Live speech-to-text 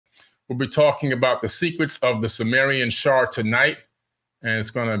We'll be talking about the secrets of the Sumerian Shah tonight, and it's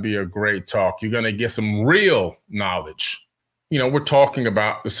going to be a great talk. You're going to get some real knowledge. You know, we're talking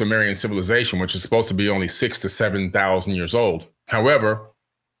about the Sumerian civilization, which is supposed to be only 6,000 to 7,000 years old. However,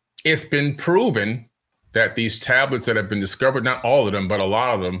 it's been proven that these tablets that have been discovered, not all of them, but a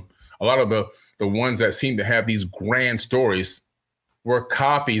lot of them, a lot of the ones that seem to have these grand stories, were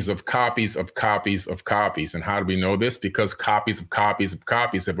copies of copies of copies of copies. And how do we know this? Because copies of copies of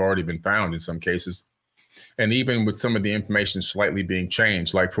copies have already been found in some cases. And even with some of the information slightly being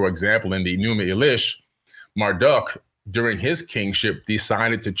changed, like, for example, in the Enuma Elish, Marduk, during his kingship,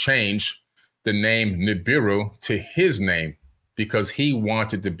 decided to change the name Nibiru to his name because he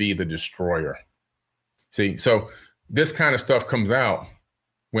wanted to be the destroyer. See, so this kind of stuff comes out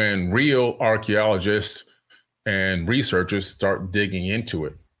when real archaeologists and researchers start digging into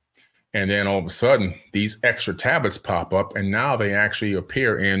it. And then all of a sudden, these extra tablets pop up, and now they actually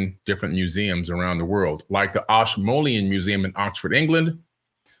appear in different museums around the world, like the Ashmolean Museum in Oxford, England,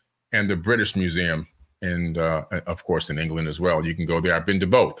 and the British Museum, and of course, in England as well. You can go there. I've been to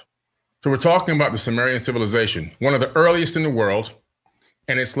both. So we're talking about the Sumerian civilization, one of the earliest in the world,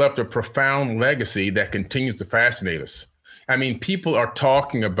 and it's left a profound legacy that continues to fascinate us. I mean, people are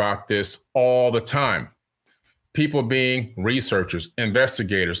talking about this all the time. People being researchers,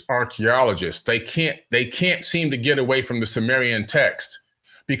 investigators, archaeologists, they can't seem to get away from the Sumerian text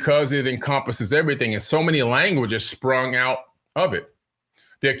because it encompasses everything, and so many languages sprung out of it.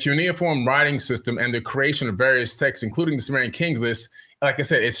 The cuneiform writing system and the creation of various texts, including the Sumerian Kings List, like I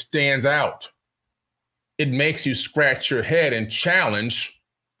said, it stands out. It makes you scratch your head and challenge,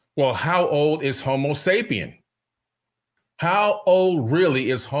 well, how old is Homo sapien? How old really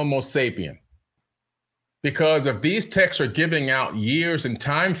is Homo sapien? Because if these texts are giving out years and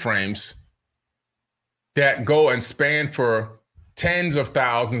time frames that go and span for tens of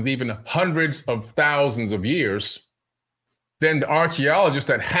thousands, even hundreds of thousands of years, then the archaeologists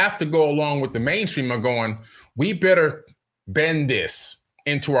that have to go along with the mainstream are going, we better bend this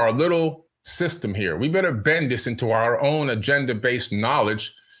into our little system here. We better bend this into our own agenda-based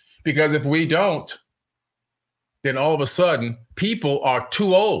knowledge, because if we don't, then all of a sudden people are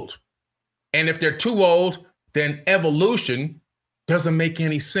too old. And if they're too old, then evolution doesn't make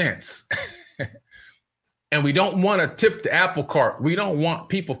any sense. And we don't want to tip the apple cart. We don't want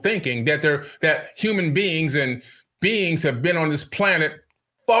people thinking that human beings and beings have been on this planet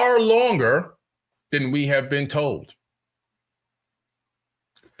far longer than we have been told.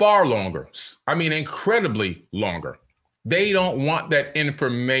 Far longer. I mean, incredibly longer. They don't want that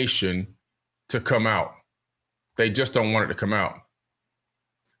information to come out. They just don't want it to come out.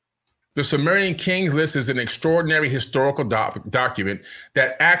 The Sumerian Kings List is an extraordinary historical document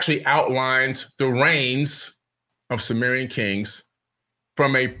that actually outlines the reigns of Sumerian kings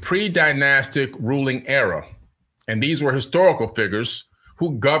from a pre-dynastic ruling era. And these were historical figures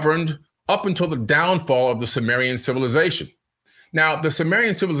who governed up until the downfall of the Sumerian civilization. Now, the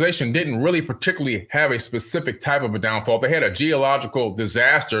Sumerian civilization didn't really particularly have a specific type of a downfall. They had a geological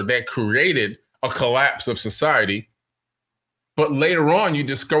disaster that created a collapse of society. But later on, you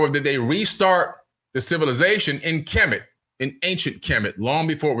discover that they restart the civilization in Kemet, in ancient Kemet, long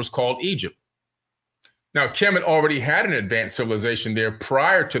before it was called Egypt. Now, Kemet already had an advanced civilization there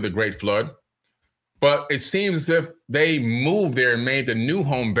prior to the Great Flood, but it seems as if they moved there and made the new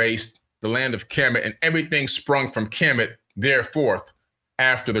home base the land of Kemet, and everything sprung from Kemet thereforth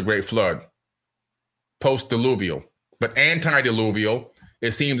after the Great Flood, post-diluvial. But antediluvial,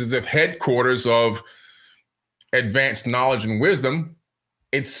 it seems as if headquarters of advanced knowledge and wisdom,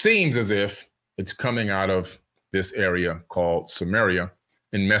 it seems as if it's coming out of this area called Sumeria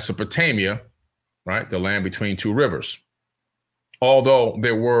in Mesopotamia, right? The land between two rivers. Although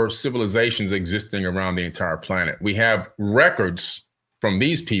there were civilizations existing around the entire planet, we have records from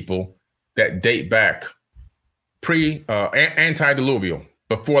these people that date back antediluvial,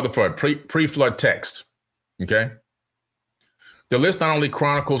 before the flood, pre-flood text, okay? The list not only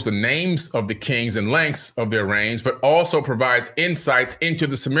chronicles the names of the kings and lengths of their reigns, but also provides insights into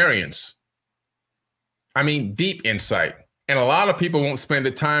the Sumerians. I mean, deep insight. And a lot of people won't spend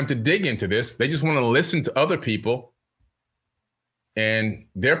the time to dig into this. They just want to listen to other people and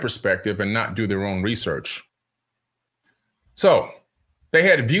their perspective and not do their own research. So they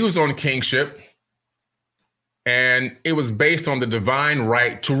had views on kingship, and it was based on the divine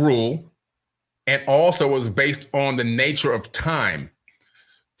right to rule, and also was based on the nature of time.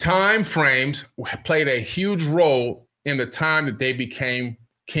 Time frames played a huge role in the time that they became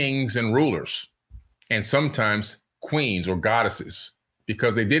kings and rulers, and sometimes queens or goddesses,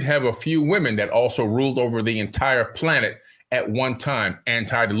 because they did have a few women that also ruled over the entire planet at one time,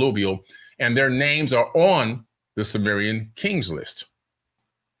 antediluvial, and their names are on the Sumerian kings list.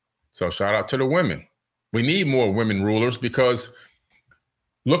 So shout out to the women. We need more women rulers because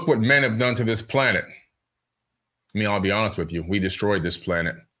look what men have done to this planet. I mean, I'll be honest with you. We destroyed this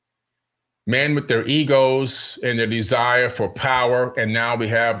planet. Men with their egos and their desire for power. And now we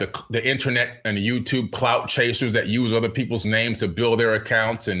have the internet and the YouTube clout chasers that use other people's names to build their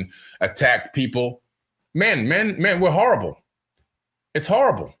accounts and attack people. Men, we're horrible. It's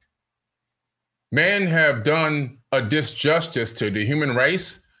horrible. Men have done a disjustice to the human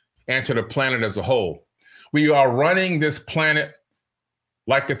race and to the planet as a whole. We are running this planet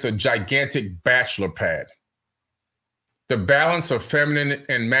like it's a gigantic bachelor pad. The balance of feminine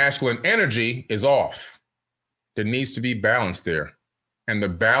and masculine energy is off. There needs to be balance there. And the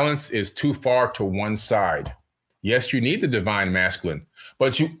balance is too far to one side. Yes, you need the divine masculine,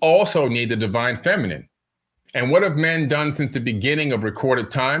 but you also need the divine feminine. And what have men done since the beginning of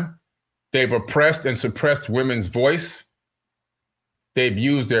recorded time? They've oppressed and suppressed women's voice. They've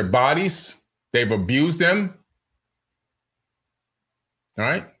used their bodies. They've abused them. All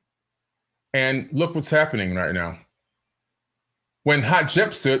right? And look what's happening right now. When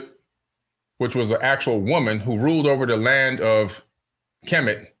Hatshepsut, which was an actual woman who ruled over the land of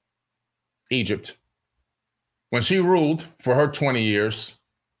Kemet, Egypt, when she ruled for her 20 years,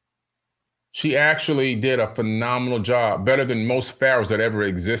 she actually did a phenomenal job, better than most pharaohs that ever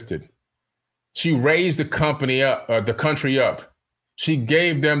existed. She raised the country up. She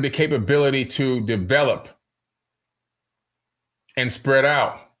gave them the capability to develop and spread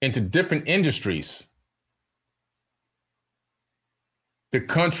out into different industries. The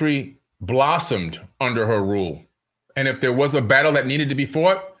country blossomed under her rule. And if there was a battle that needed to be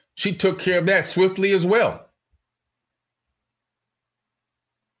fought, she took care of that swiftly as well.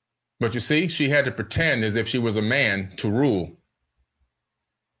 But you see, she had to pretend as if she was a man to rule.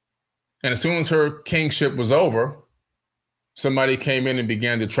 And as soon as her kingship was over, somebody came in and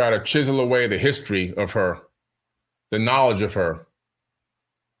began to try to chisel away the history of her, the knowledge of her.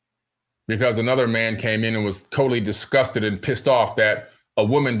 Because another man came in and was totally disgusted and pissed off that a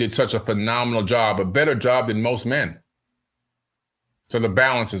woman did such a phenomenal job, a better job than most men. So the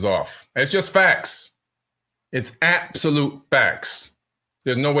balance is off. It's just facts. It's absolute facts.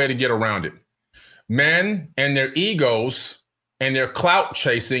 There's no way to get around it. Men and their egos and their clout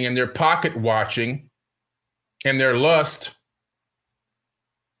chasing and their pocket watching and their lust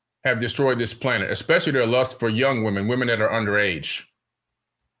have destroyed this planet, especially their lust for young women, women that are underage.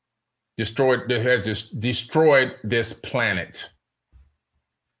 Destroyed this planet.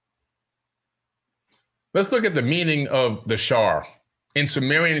 Let's look at the meaning of the Shar. In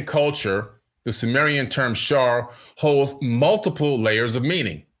Sumerian culture, the Sumerian term Shar holds multiple layers of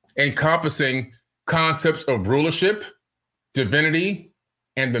meaning, encompassing concepts of rulership, divinity,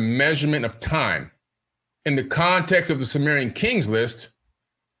 and the measurement of time. In the context of the Sumerian kings list,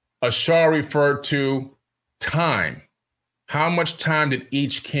 a Shar referred to time. How much time did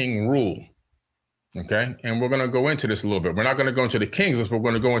each king rule? Okay, and we're going to go into this a little bit. We're not going to go into the kings list, but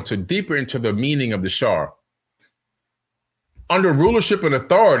we're going to go deeper into the meaning of the Shar. Under rulership and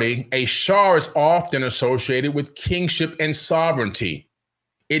authority, a Shar is often associated with kingship and sovereignty.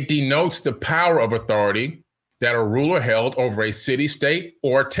 It denotes the power of authority that a ruler held over a city-state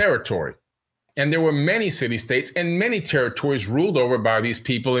or territory. And there were many city-states and many territories ruled over by these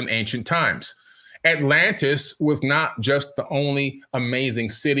people in ancient times. Atlantis was not just the only amazing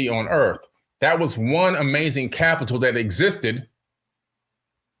city on earth. That was one amazing capital that existed,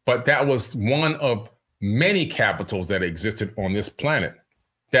 but that was one of many capitals that existed on this planet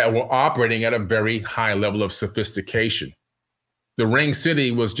that were operating at a very high level of sophistication. The Ring City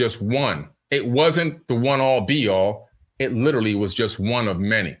was just one. It wasn't the one all be all. It literally was just one of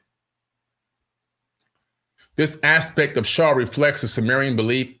many. This aspect of Shar reflects the Sumerian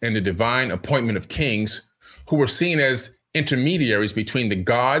belief in the divine appointment of kings who were seen as intermediaries between the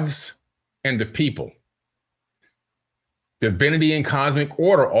gods and the people. Divinity and cosmic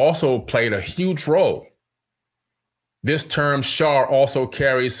order also played a huge role. This term Shar also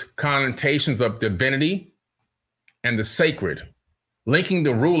carries connotations of divinity and the sacred, linking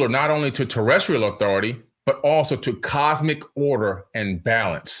the ruler not only to terrestrial authority, but also to cosmic order and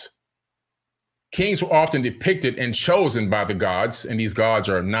balance. Kings were often depicted and chosen by the gods, and these gods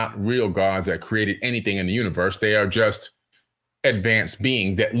are not real gods that created anything in the universe. They are just advanced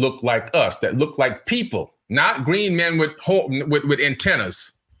beings that look like us, that look like people, not green men with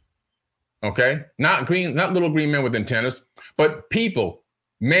antennas. Okay, not little green men with antennas, but people,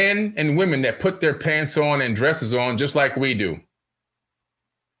 men and women that put their pants on and dresses on just like we do.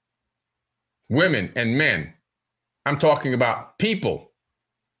 Women and men I'm talking about people,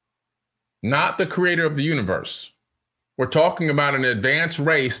 not the creator of the universe. We're talking about an advanced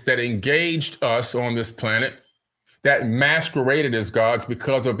race that engaged us on this planet, that masqueraded as gods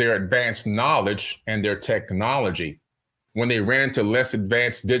because of their advanced knowledge and their technology. When they ran into less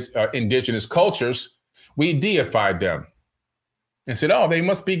advanced indigenous cultures, we deified them and said, oh, they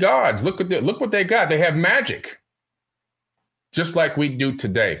must be gods. Look what they got. They have magic, just like we do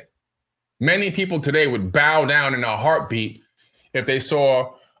today. Many people today would bow down in a heartbeat if they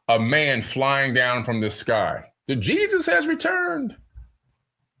saw a man flying down from the sky. The Jesus has returned.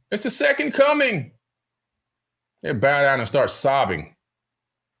 It's the second coming. They bow down and start sobbing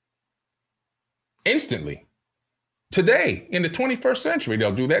instantly. Today, in the 21st century,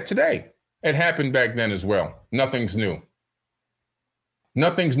 they'll do that today. It happened back then as well. Nothing's new.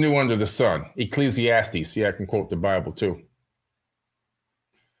 Nothing's new under the sun. Ecclesiastes. Yeah, I can quote the Bible too.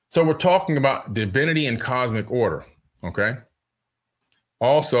 So we're talking about divinity and cosmic order, okay?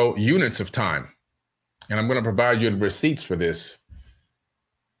 Also, units of time. And I'm going to provide you the receipts for this.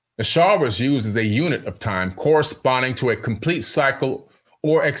 The Shah was used as a unit of time corresponding to a complete cycle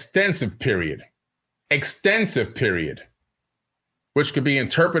or extensive period, which could be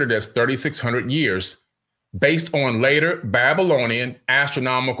interpreted as 3,600 years based on later Babylonian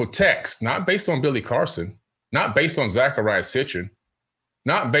astronomical texts, not based on Billy Carson, not based on Zachariah Sitchin,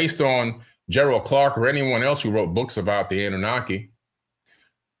 not based on Gerald Clark or anyone else who wrote books about the Anunnaki.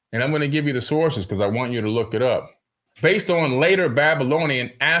 And I'm going to give you the sources because I want you to look it up. Based on later Babylonian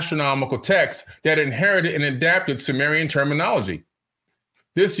astronomical texts that inherited and adapted Sumerian terminology.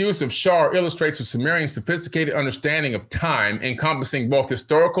 This use of Shar illustrates the Sumerian sophisticated understanding of time, encompassing both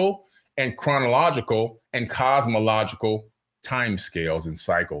historical and chronological and cosmological timescales and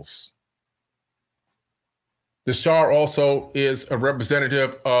cycles. The Shar also is a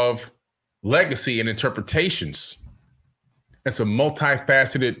representative of legacy and interpretations. It's a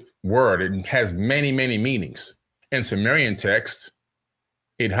multifaceted word. It has many, many meanings. In Sumerian texts,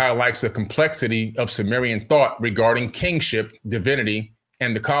 it highlights the complexity of Sumerian thought regarding kingship, divinity,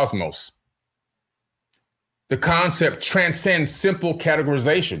 and the cosmos. The concept transcends simple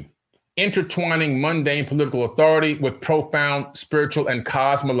categorization, intertwining mundane political authority with profound spiritual and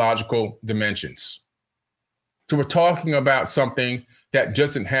cosmological dimensions. So we're talking about something that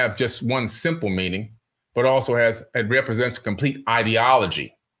doesn't have just one simple meaning, but also it represents a complete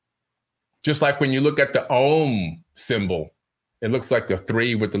ideology. Just like when you look at the Om symbol, it looks like the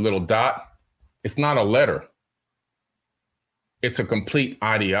 3 with the little dot. It's not a letter. It's a complete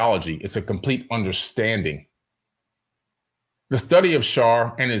ideology. It's a complete understanding. The study of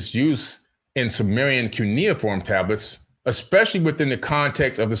Shar and its use in Sumerian cuneiform tablets, especially within the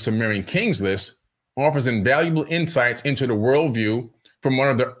context of the Sumerian Kings list, offers invaluable insights into the worldview from one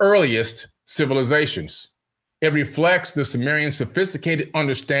of the earliest civilizations. It reflects the Sumerian sophisticated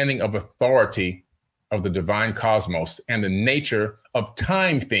understanding of authority of the divine cosmos and the nature of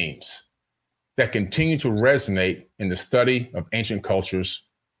time themes that continue to resonate in the study of ancient cultures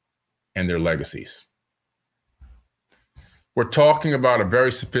and their legacies. We're talking about a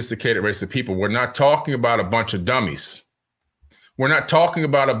very sophisticated race of people. We're not talking about a bunch of dummies. We're not talking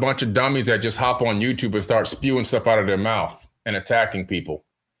about a bunch of dummies that just hop on YouTube and start spewing stuff out of their mouth and attacking people.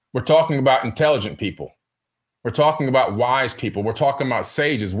 We're talking about intelligent people. We're talking about wise people. We're talking about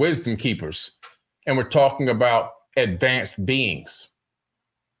sages, wisdom keepers. And we're talking about advanced beings.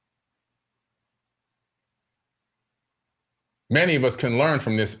 Many of us can learn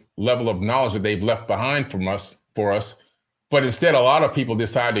from this level of knowledge that they've left behind for us. But instead, a lot of people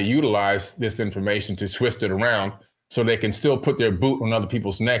decide to utilize this information to twist it around so they can still put their boot on other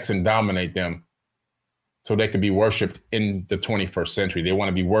people's necks and dominate them so they can be worshiped in the 21st century. They want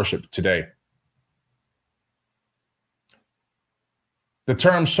to be worshiped today. The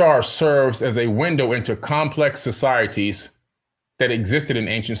term Shar serves as a window into complex societies that existed in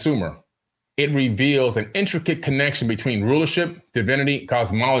ancient Sumer. It reveals an intricate connection between rulership, divinity,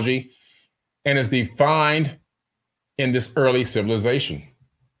 cosmology, and is defined in this early civilization.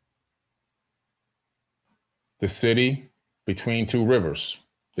 The city between two rivers,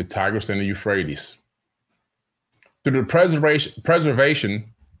 the Tigris and the Euphrates. Through the preservation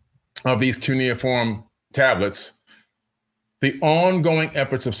of these cuneiform tablets, the ongoing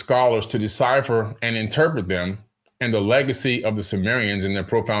efforts of scholars to decipher and interpret them, and the legacy of the Sumerians and their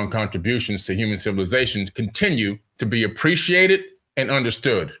profound contributions to human civilization continue to be appreciated and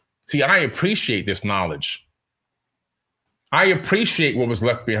understood. See, I appreciate this knowledge. I appreciate what was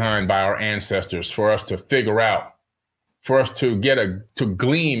left behind by our ancestors for us to figure out, for us to to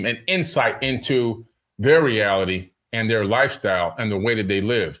glean an insight into their reality and their lifestyle and the way that they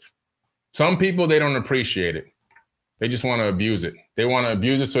live. Some people, they don't appreciate it. They just want to abuse it. They want to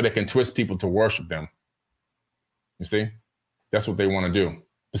abuse it so they can twist people to worship them. You see? That's what they want to do.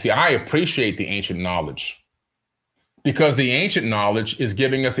 But see, I appreciate the ancient knowledge because the ancient knowledge is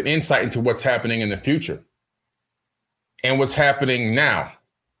giving us an insight into what's happening in the future and what's happening now.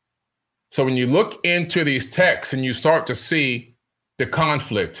 So when you look into these texts and you start to see the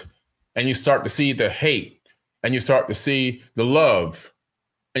conflict and you start to see the hate and you start to see the love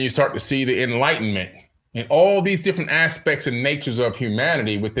and you start to see the enlightenment and all these different aspects and natures of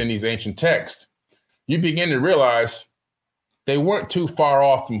humanity within these ancient texts, you begin to realize they weren't too far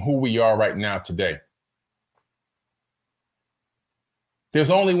off from who we are right now today.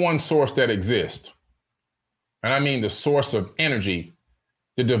 There's only one source that exists. And I mean the source of energy,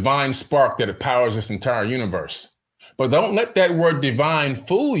 the divine spark that powers this entire universe. But don't let that word divine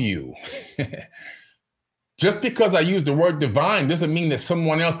fool you. Just because I use the word divine doesn't mean that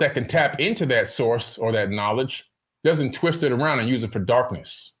someone else that can tap into that source or that knowledge doesn't twist it around and use it for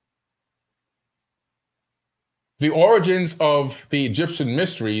darkness. The origins of the Egyptian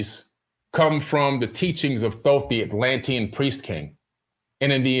mysteries come from the teachings of Thoth, the Atlantean priest king.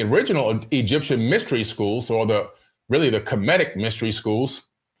 And in the original Egyptian mystery schools, or the Kemetic mystery schools,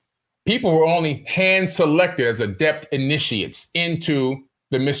 people were only hand-selected as adept initiates into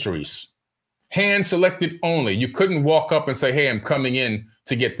the mysteries. Hand-selected only. You couldn't walk up and say, hey, I'm coming in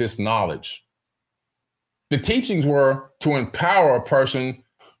to get this knowledge. The teachings were to empower a person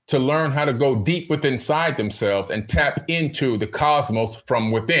to learn how to go deep within inside themselves and tap into the cosmos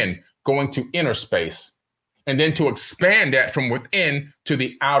from within, going to inner space, and then to expand that from within to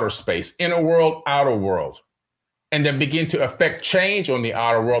the outer space, inner world, outer world, and then begin to affect change on the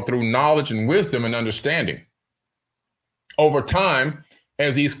outer world through knowledge and wisdom and understanding. Over time,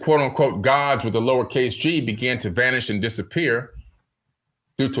 as these quote unquote gods with a lowercase g began to vanish and disappear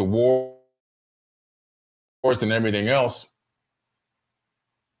due to wars and everything else,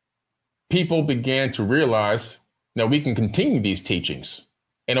 people began to realize that we can continue these teachings.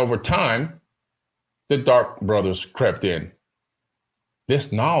 And over time, the dark brothers crept in.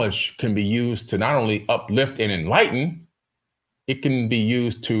 This knowledge can be used to not only uplift and enlighten, it can be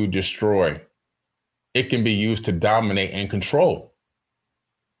used to destroy. It can be used to dominate and control.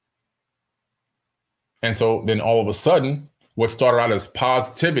 And so then all of a sudden, what started out as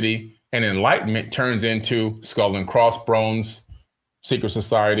positivity and enlightenment turns into skull and crossbones, secret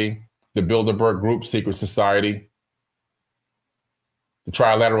society, the Bilderberg Group, secret society, the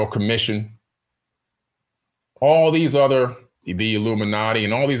Trilateral Commission, all these other, the Illuminati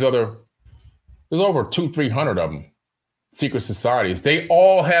and all these other, there's over 200-300 of them, secret societies. They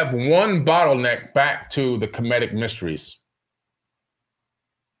all have one bottleneck back to the Kemetic mysteries.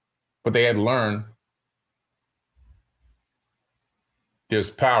 But they had learned there's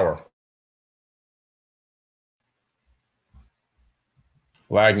power.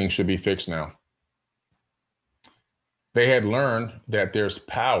 Lagging should be fixed now. They had learned that there's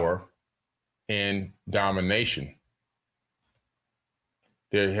power in domination.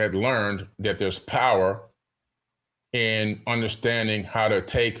 They had learned that there's power in understanding how to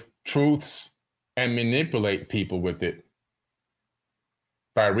take truths and manipulate people with it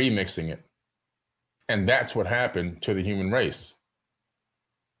by remixing it. And that's what happened to the human race.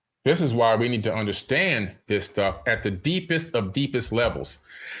 This is why we need to understand this stuff at the deepest of deepest levels.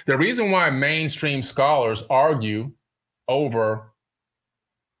 The reason why mainstream scholars argue over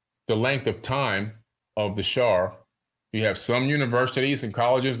the length of time of the Shar, you have some universities and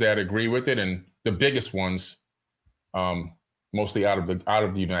colleges that agree with it, and the biggest ones, mostly out of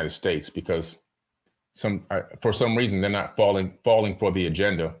the United States, because for some reason they're not falling for the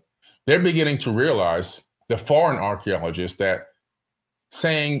agenda. They're beginning to realize, the foreign archaeologists, that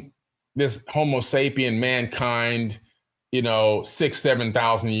saying this Homo sapien mankind,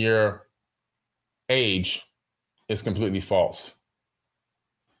 6,000-7,000 year age is completely false.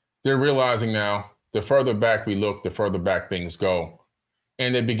 They're realizing now, the further back we look, the further back things go.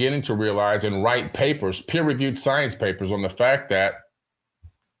 And they're beginning to realize and write papers, peer-reviewed science papers, on the fact that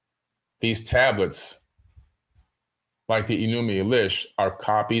these tablets, like the Enuma Elish, are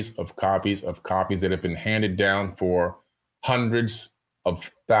copies of copies of copies that have been handed down for hundreds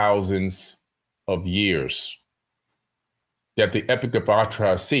of thousands of years. That the Epic of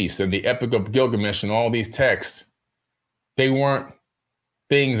Atrahasis and the Epic of Gilgamesh and all these texts, they weren't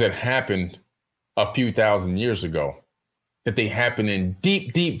things that happened a few thousand years ago, that they happened in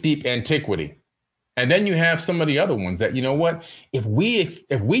deep, deep, deep antiquity. And then you have some of the other ones that, if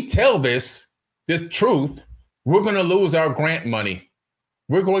we tell this truth, we're going to lose our grant money.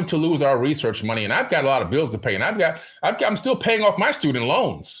 We're going to lose our research money. And I've got a lot of bills to pay. And I'm still paying off my student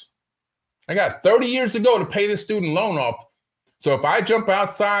loans. I got 30 years to go to pay this student loan off. So if I jump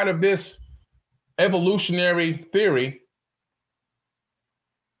outside of this evolutionary theory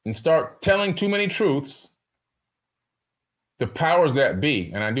and start telling too many truths, the powers that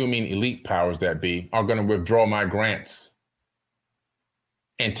be, and I do mean elite powers that be, are going to withdraw my grants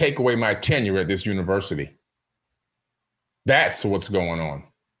and take away my tenure at this university. That's what's going on.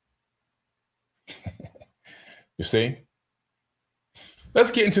 You see? Let's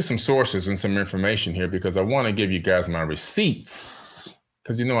get into some sources and some information here, because I want to give you guys my receipts,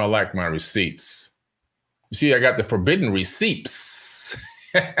 because you know I like my receipts. You see, I got the forbidden receipts.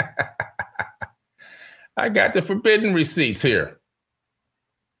 I got the forbidden receipts here.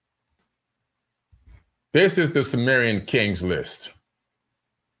 This is the Sumerian kings list.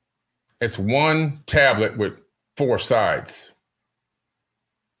 It's one tablet with 4 sides.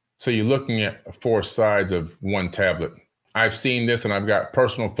 So you're looking at 4 sides of one tablet. I've seen this, and I've got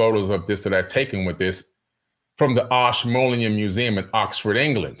personal photos of this that I've taken with this from the Ashmolean Museum in Oxford,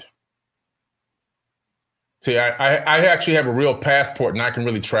 England. See, I actually have a real passport, and I can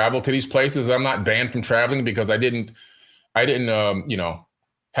really travel to these places. I'm not banned from traveling because I didn't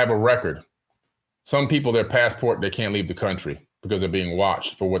have a record. Some people, their passport, they can't leave the country because they're being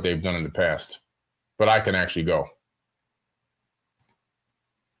watched for what they've done in the past. But I can actually go.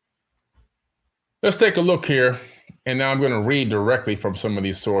 Let's take a look here. And now I'm going to read directly from some of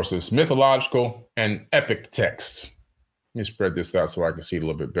these sources, mythological and epic texts. Let me spread this out so I can see it a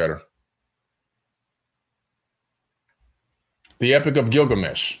little bit better. The Epic of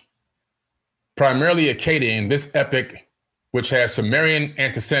Gilgamesh. Primarily Akkadian, this epic, which has Sumerian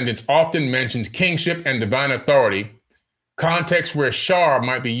antecedents, often mentions kingship and divine authority, context where Shar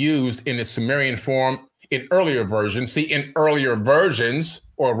might be used in its Sumerian form in earlier versions. See, in earlier versions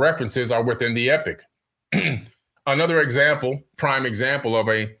or references are within the epic. Another example, prime example of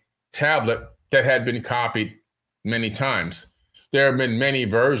a tablet that had been copied many times. There have been many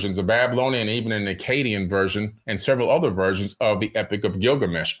versions, a Babylonian, even an Akkadian version, and several other versions of the Epic of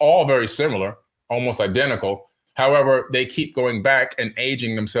Gilgamesh, all very similar, almost identical. However, they keep going back and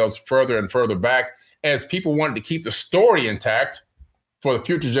aging themselves further and further back. As people wanted to keep the story intact for the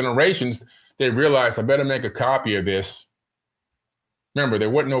future generations, they realized, I better make a copy of this. Remember,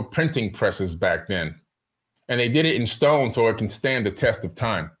 there weren't no printing presses back then. And they did it in stone so it can stand the test of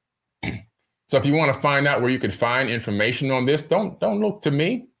time. So if you want to find out where you can find information on this, don't look to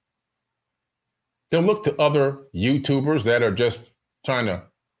me. Don't look to other YouTubers that are just trying to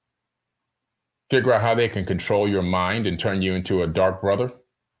figure out how they can control your mind and turn you into a dark brother.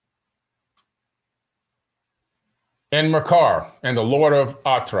 En Makar and the Lord of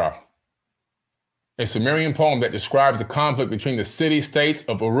Atra, a Sumerian poem that describes the conflict between the city-states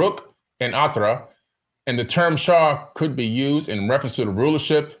of Uruk and Atra, and the term Shah could be used in reference to the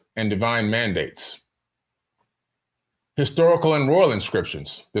rulership and divine mandates. Historical and royal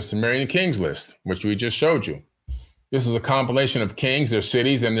inscriptions, the Sumerian kings list, which we just showed you. This is a compilation of kings, their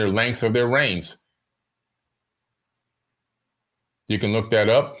cities, and their lengths of their reigns. You can look that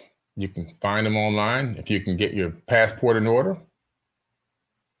up. You can find them online. If you can get your passport in order,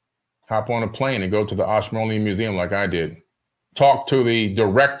 hop on a plane and go to the Ashmolean Museum like I did. Talk to the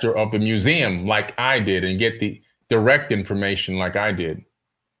director of the museum like I did and get the direct information like I did.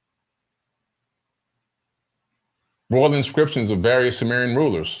 Royal inscriptions of various Sumerian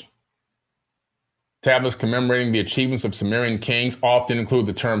rulers. Tablets commemorating the achievements of Sumerian kings often include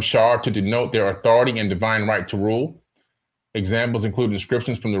the term Shar to denote their authority and divine right to rule. Examples include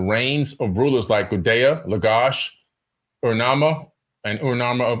inscriptions from the reigns of rulers like Gudea, Lagash, Urnama, and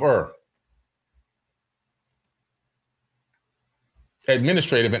Urnama of Ur.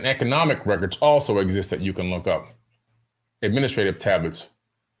 Administrative and economic records also exist that you can look up. Administrative tablets.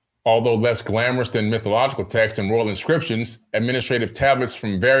 Although less glamorous than mythological texts and royal inscriptions, administrative tablets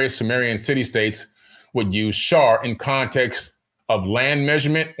from various Sumerian city-states would use Shar in context of land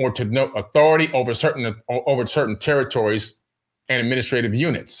measurement or to denote authority over certain territories and administrative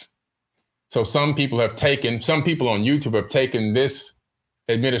units. So some people on YouTube have taken this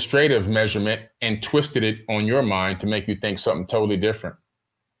administrative measurement and twisted it on your mind to make you think something totally different.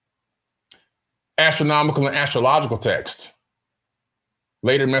 Astronomical and astrological text.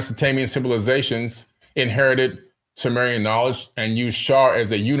 Later Mesopotamian civilizations inherited Sumerian knowledge and used Shar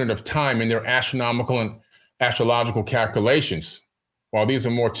as a unit of time in their astronomical and astrological calculations. While these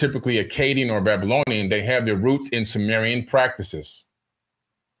are more typically Akkadian or Babylonian, they have their roots in Sumerian practices.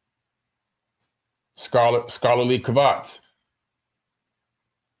 Scholarly kavats.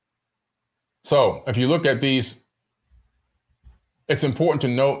 So if you look at these, it's important to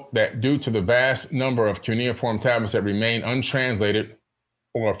note that due to the vast number of cuneiform tablets that remain untranslated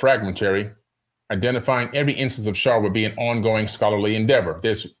or fragmentary, identifying every instance of Shar would be an ongoing scholarly endeavor.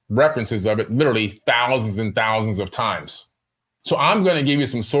 There's references of it literally thousands and thousands of times. So I'm going to give you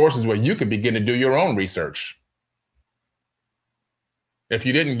some sources where you could begin to do your own research. If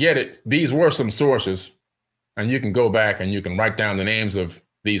you didn't get it, these were some sources, and you can go back and you can write down the names of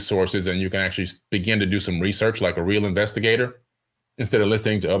these sources, and you can actually begin to do some research like a real investigator instead of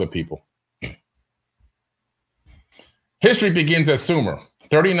listening to other people. History begins at Sumer,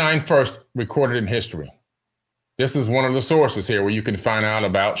 39 first recorded in history. This is one of the sources here where you can find out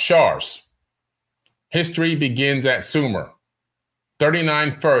about Shars. History begins at Sumer,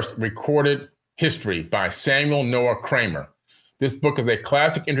 39 first recorded history by Samuel Noah Kramer. This book is a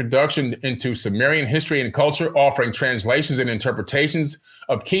classic introduction into Sumerian history and culture, offering translations and interpretations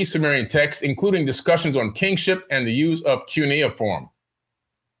of key Sumerian texts, including discussions on kingship and the use of cuneiform.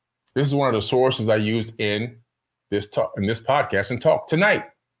 This is one of the sources I used in this podcast and talk tonight.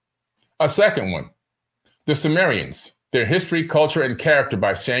 A second one, The Sumerians, Their History, Culture, and Character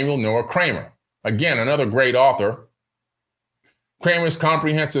by Samuel Noah Kramer. Again, another great author. Kramer's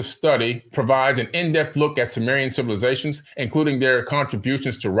comprehensive study provides an in-depth look at Sumerian civilizations, including their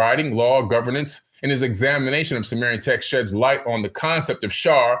contributions to writing, law, governance, and his examination of Sumerian text sheds light on the concept of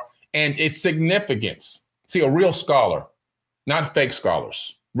Shar and its significance. See, a real scholar, not fake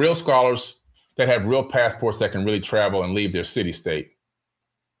scholars, real scholars that have real passports that can really travel and leave their city-state.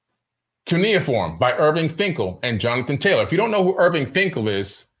 Cuneiform by Irving Finkel and Jonathan Taylor. If you don't know who Irving Finkel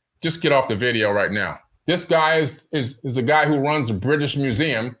is, just get off the video right now. This guy is the guy who runs the British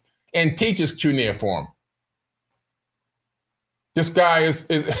Museum and teaches cuneiform. This guy is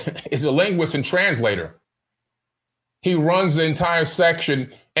a linguist and translator. He runs the entire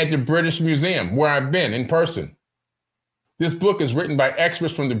section at the British Museum, where I've been in person. This book is written by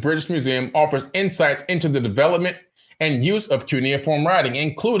experts from the British Museum, offers insights into the development and use of cuneiform writing,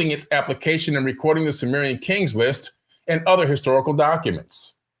 including its application in recording the Sumerian kings list and other historical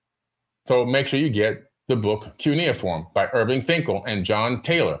documents. So make sure you get the book Cuneiform by Irving Finkel and John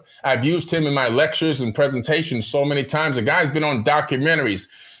Taylor. I've used him in my lectures and presentations so many times. The guy's been on documentaries,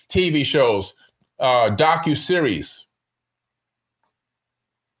 TV shows, docu-series,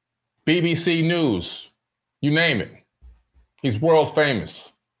 BBC News, you name it. He's world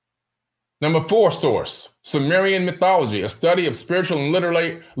famous. Number 4 source, Sumerian mythology, a study of spiritual and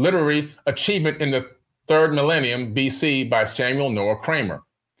literary achievement in the 3rd millennium BC by Samuel Noah Kramer.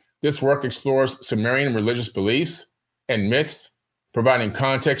 This work explores Sumerian religious beliefs and myths, providing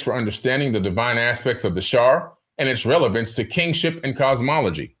context for understanding the divine aspects of the Shar and its relevance to kingship and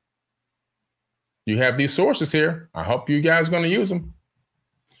cosmology. You have these sources here. I hope you guys are going to use them.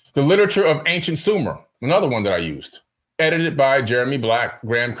 The Literature of Ancient Sumer, another one that I used, edited by Jeremy Black,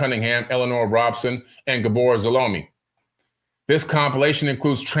 Graham Cunningham, Eleanor Robson, and Gabor Zalomi. This compilation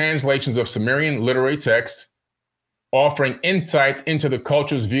includes translations of Sumerian literary texts, offering insights into the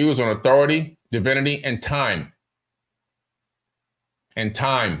culture's views on authority, divinity, and time. Then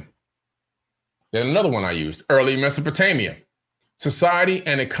another one I used, Early Mesopotamia, Society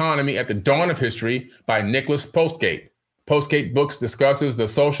and Economy at the Dawn of History by Nicholas Postgate. Postgate Books discusses the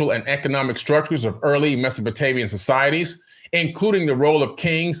social and economic structures of early Mesopotamian societies, including the role of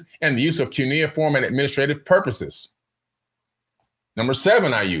kings and the use of cuneiform and administrative purposes. Number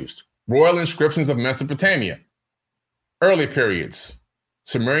 7 I used, Royal Inscriptions of Mesopotamia. Early Periods,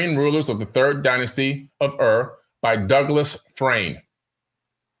 Sumerian Rulers of the 3rd Dynasty of Ur by Douglas Frayne.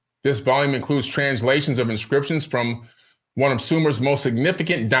 This volume includes translations of inscriptions from one of Sumer's most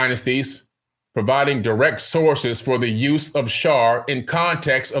significant dynasties, providing direct sources for the use of Shar in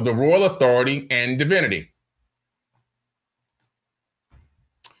context of the royal authority and divinity.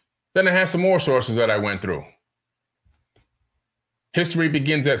 Then I have some more sources that I went through. History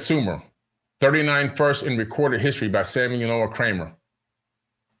Begins at Sumer, 39 first in recorded history by Samuel Noah Kramer.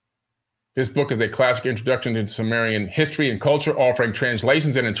 This book is a classic introduction to Sumerian history and culture, offering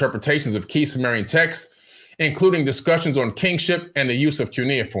translations and interpretations of key Sumerian texts, including discussions on kingship and the use of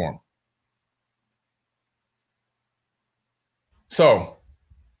cuneiform. So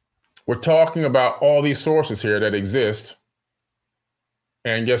we're talking about all these sources here that exist.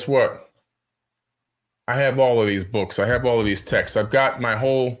 And guess what? I have all of these books. I have all of these texts. I've got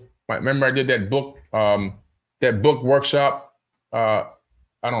remember I did that book workshop.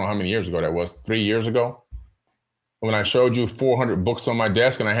 I don't know how many years ago that was, 3 years ago, when I showed you 400 books on my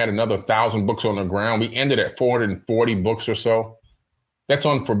desk and I had another 1,000 books on the ground. We ended at 440 books or so. That's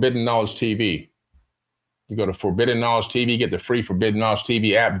on Forbidden Knowledge TV. You go to Forbidden Knowledge TV, get the free Forbidden Knowledge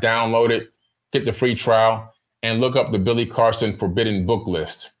TV app, download it, get the free trial, and look up the Billy Carson Forbidden Book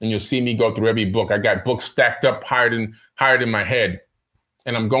List. And you'll see me go through every book. I got books stacked up higher than my head.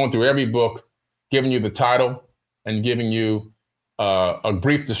 And I'm going through every book, giving you the title and giving you a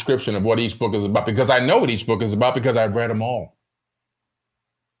brief description of what each book is about, because I know what each book is about because I've read them all.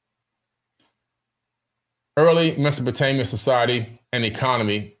 Early Mesopotamia Society and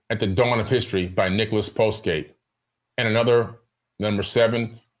Economy at the Dawn of History by Nicholas Postgate. And another, number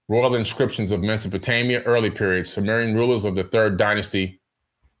 7, Royal Inscriptions of Mesopotamia, Early Period, Sumerian Rulers of the Third Dynasty.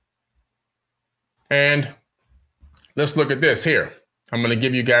 And let's look at this here. I'm going to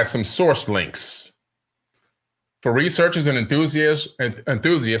give you guys some source links. For researchers and enthusiasts, getting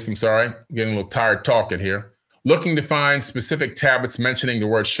a little tired talking here, looking to find specific tablets mentioning the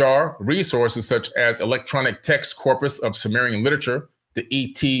word Shar, resources such as Electronic Text Corpus of Sumerian Literature, the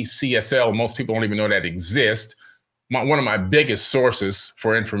ETCSL, most people don't even know that exists, one of my biggest sources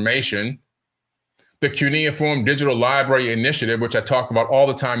for information, the Cuneiform Digital Library Initiative, which I talk about all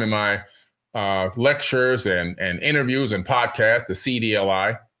the time in my lectures and interviews and podcasts, the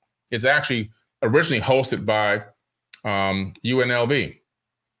CDLI, is actually originally hosted by UNLV,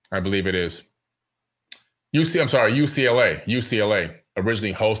 I believe it is. UCLA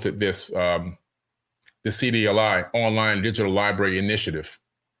originally hosted this, the CDLI, Online Digital Library Initiative,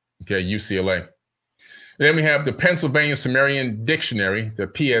 okay, UCLA. And then we have the Pennsylvania Sumerian Dictionary, the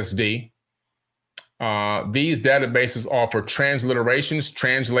PSD. These databases offer transliterations,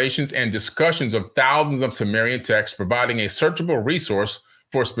 translations, and discussions of thousands of Sumerian texts, providing a searchable resource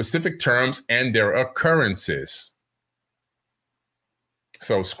for specific terms and their occurrences.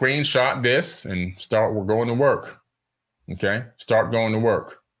 So screenshot this and we're going to work. Okay, start going to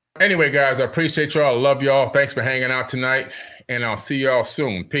work. Anyway, guys, I appreciate y'all. I love y'all. Thanks for hanging out tonight, and I'll see y'all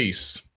soon. Peace.